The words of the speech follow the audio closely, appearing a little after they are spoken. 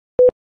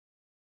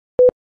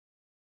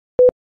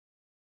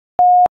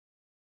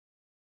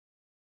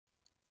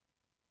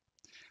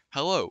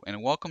Hello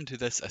and welcome to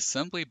this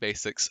Assembly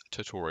Basics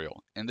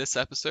tutorial. In this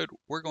episode,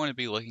 we're going to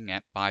be looking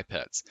at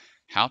bipeds,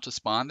 how to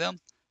spawn them,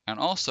 and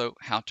also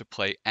how to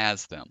play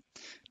as them.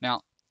 Now,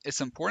 it's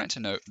important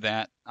to note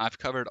that I've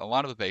covered a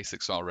lot of the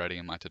basics already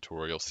in my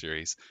tutorial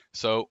series,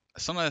 so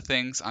some of the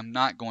things I'm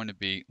not going to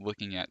be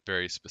looking at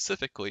very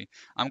specifically.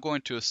 I'm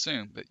going to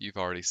assume that you've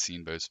already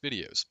seen those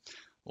videos.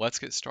 Let's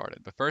get started.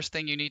 The first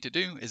thing you need to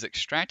do is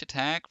extract a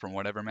tag from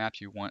whatever map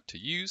you want to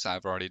use.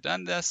 I've already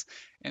done this.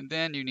 And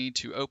then you need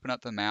to open up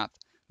the map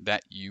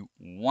that you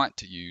want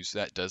to use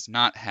that does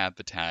not have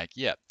the tag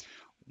yet.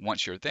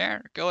 Once you're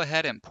there, go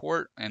ahead and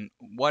import and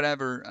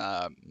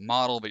whatever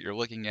model that you're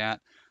looking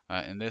at.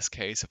 In this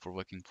case, if we're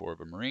looking for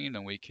a marine,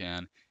 then we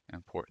can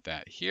import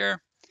that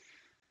here.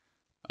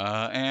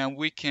 And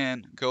we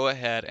can go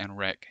ahead and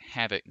wreak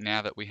havoc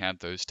now that we have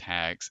those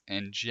tags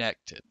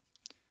injected.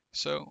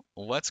 So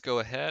let's go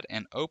ahead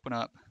and open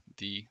up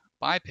the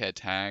biped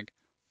tag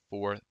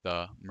for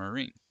the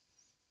marine.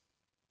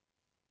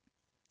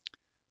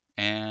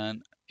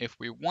 And if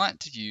we want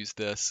to use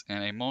this in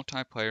a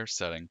multiplayer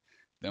setting,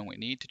 then we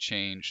need to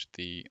change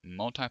the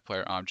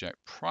multiplayer object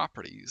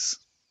properties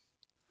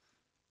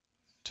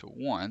to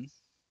 1.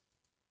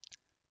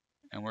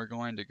 And we're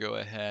going to go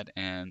ahead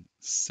and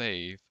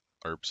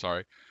we're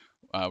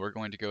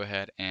going to go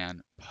ahead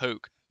and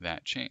poke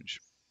that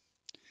change.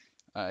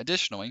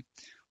 Additionally,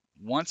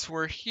 once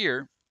we're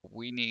here,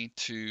 we need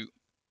to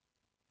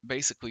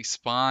basically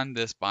spawn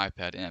this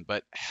biped in.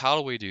 But how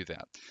do we do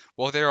that?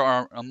 Well, there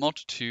are a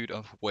multitude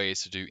of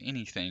ways to do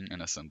anything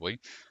in assembly.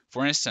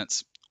 For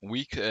instance,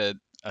 we could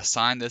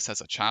assign this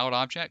as a child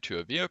object to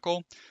a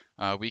vehicle.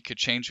 We could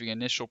change the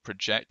initial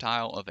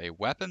projectile of a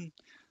weapon.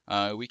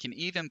 We can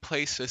even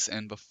place this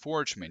in the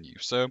forge menu.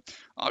 So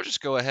I'll just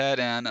go ahead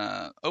and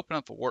open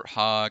up the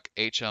Warthog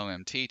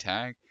HLMT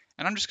tag,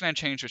 and I'm just going to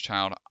change the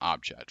child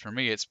object. For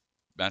me,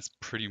 that's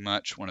pretty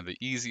much one of the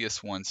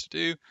easiest ones to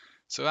do.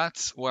 So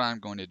that's what I'm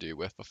going to do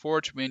with the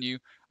forge menu.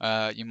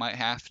 You might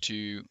have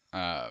to,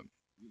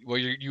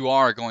 you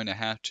are going to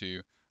have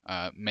to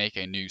make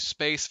a new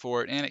space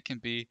for it, and it can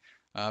be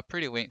a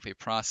pretty lengthy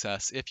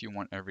process if you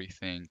want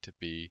everything to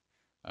be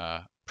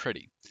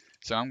pretty.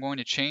 So I'm going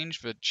to change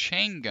the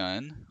chain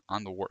gun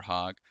on the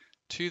Warthog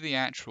to the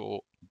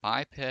actual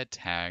biped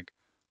tag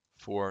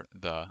for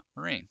the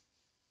Marine.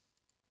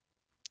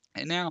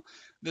 And now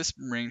this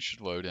Marine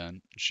should load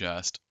in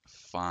just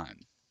fine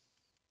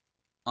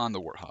on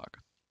the Warthog.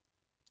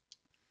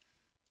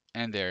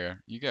 And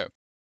there you go.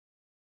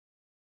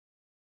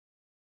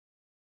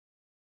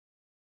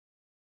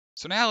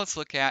 So now let's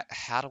look at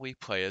how do we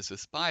play as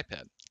this biped.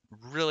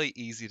 Really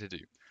easy to do.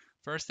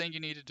 First thing you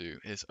need to do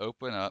is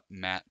open up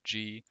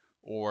mapg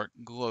or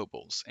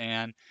globals.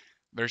 And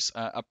there's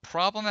a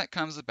problem that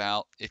comes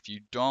about if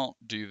you don't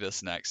do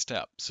this next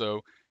step.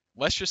 So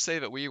let's just say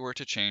that we were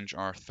to change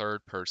our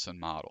third person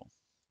model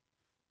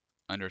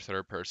under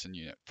third person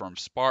unit from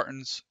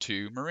Spartans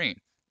to Marine.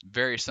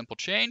 Very simple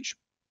change.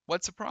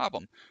 What's the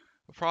problem?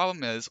 The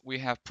problem is we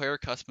have player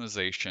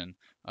customization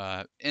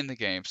in the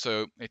game.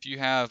 So if you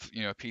have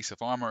a piece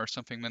of armor or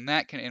something, then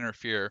that can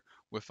interfere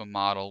with the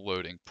model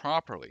loading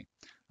properly.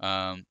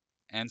 And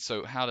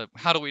so how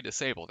do we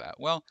disable that?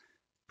 Well,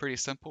 pretty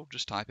simple.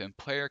 Just type in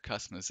player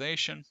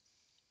customization.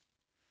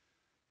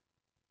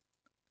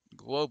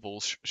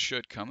 Globals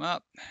should come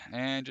up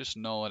and just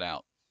null it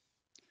out.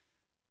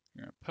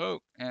 You're going to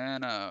poke,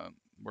 and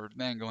we're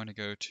then going to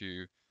go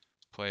to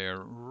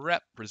player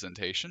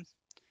representation.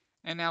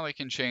 And now we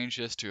can change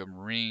this to a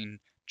marine,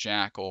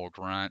 jackal,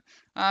 grunt.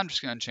 I'm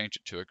just going to change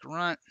it to a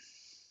grunt.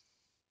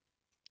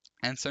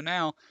 And so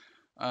now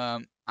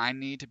I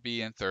need to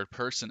be in third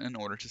person in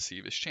order to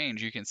see this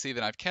change. You can see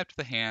that I've kept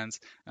the hands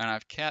and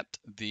I've kept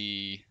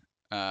the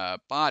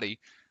body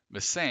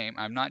the same.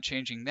 I'm not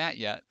changing that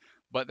yet,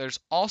 but there's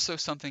also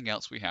something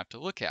else we have to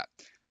look at.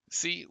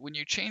 See, when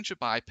you change a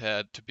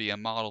biped to be a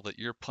model that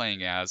you're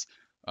playing as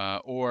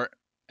or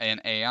an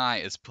AI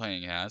is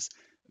playing as,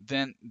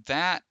 then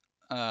that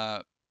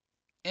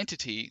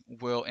entity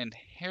will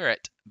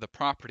inherit the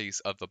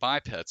properties of the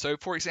biped. So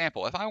for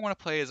example, if I want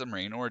to play as a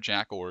marine or a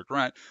jackal or a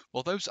grunt,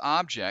 well, those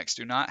objects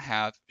do not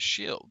have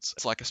shields.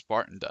 It's like a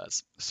Spartan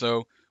does.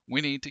 So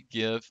we need to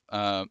give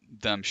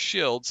them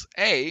shields,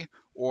 A,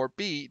 or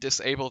B,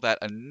 disable that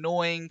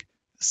annoying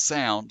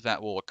sound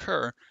that will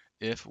occur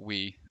if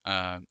we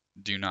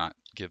do not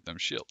give them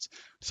shields.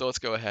 So let's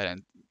go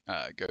ahead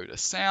and go to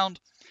sound,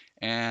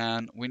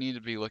 and we need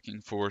to be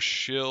looking for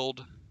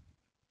shield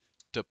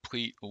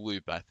deplete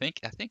loop. I think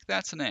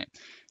that's the name.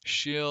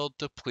 Shield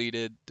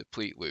depleted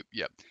deplete loop.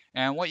 Yep.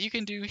 And what you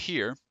can do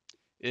here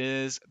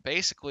is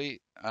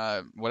basically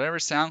whatever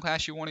sound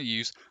class you want to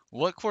use,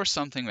 look for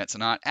something that's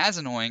not as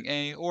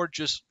annoying, or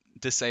just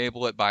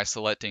disable it by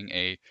selecting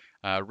a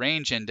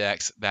range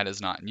index that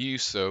is not in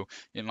use. So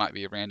it might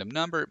be a random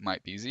number, it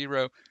might be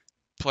 0.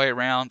 Play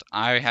around.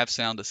 I have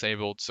sound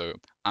disabled, so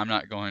I'm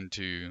not going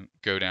to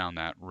go down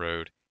that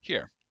road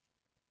here.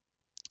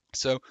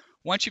 So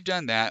once you've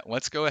done that,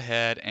 let's go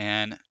ahead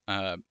and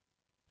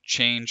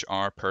change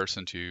our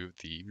person to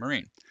the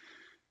Marine.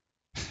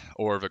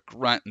 or of a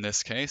grunt in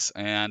this case,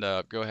 and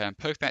go ahead and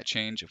poke that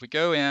change. If we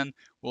go in,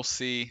 we'll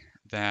see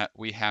that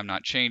we have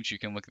not changed. You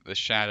can look at the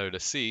shadow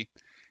to see,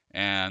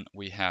 and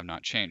we have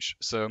not changed.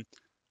 So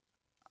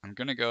I'm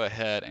going to go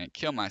ahead and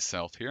kill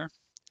myself here.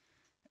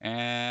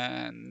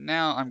 And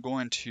now I'm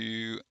going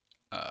to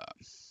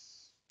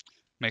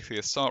make the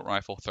assault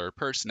rifle third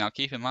person. Now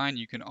keep in mind,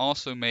 you can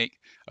also make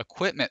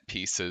equipment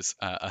pieces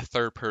a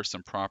third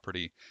person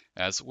property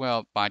as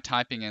well by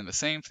typing in the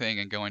same thing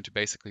and going to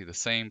basically the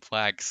same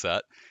flag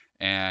set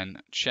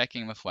and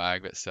checking the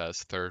flag that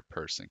says third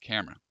person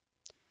camera.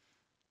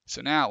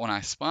 So now when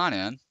I spawn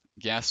in,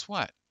 guess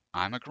what?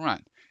 I'm a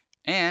grunt.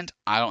 And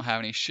I don't have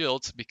any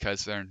shields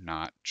because they're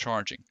not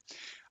charging.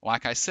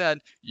 Like I said,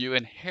 you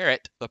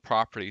inherit the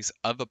properties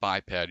of the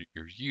biped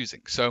you're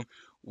using. So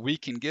we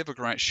can give a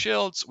grunt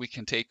shields, we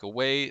can take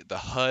away the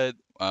HUD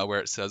where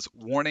it says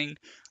warning.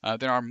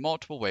 There are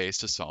multiple ways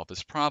to solve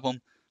this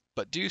problem,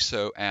 but do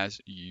so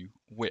as you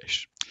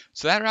wish.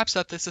 So that wraps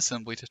up this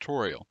assembly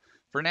tutorial.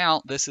 For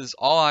now, this is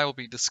all I will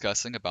be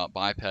discussing about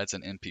bipeds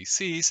and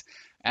NPCs,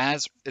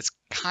 as it's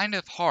kind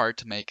of hard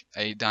to make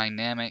a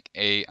dynamic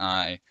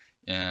AI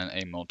in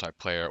a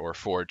multiplayer or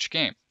Forge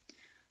game.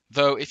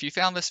 Though if you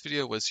found this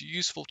video was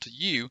useful to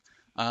you,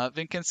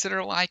 then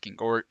consider liking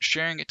or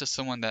sharing it to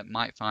someone that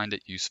might find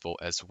it useful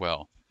as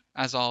well.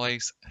 As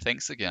always,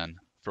 thanks again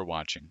for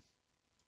watching.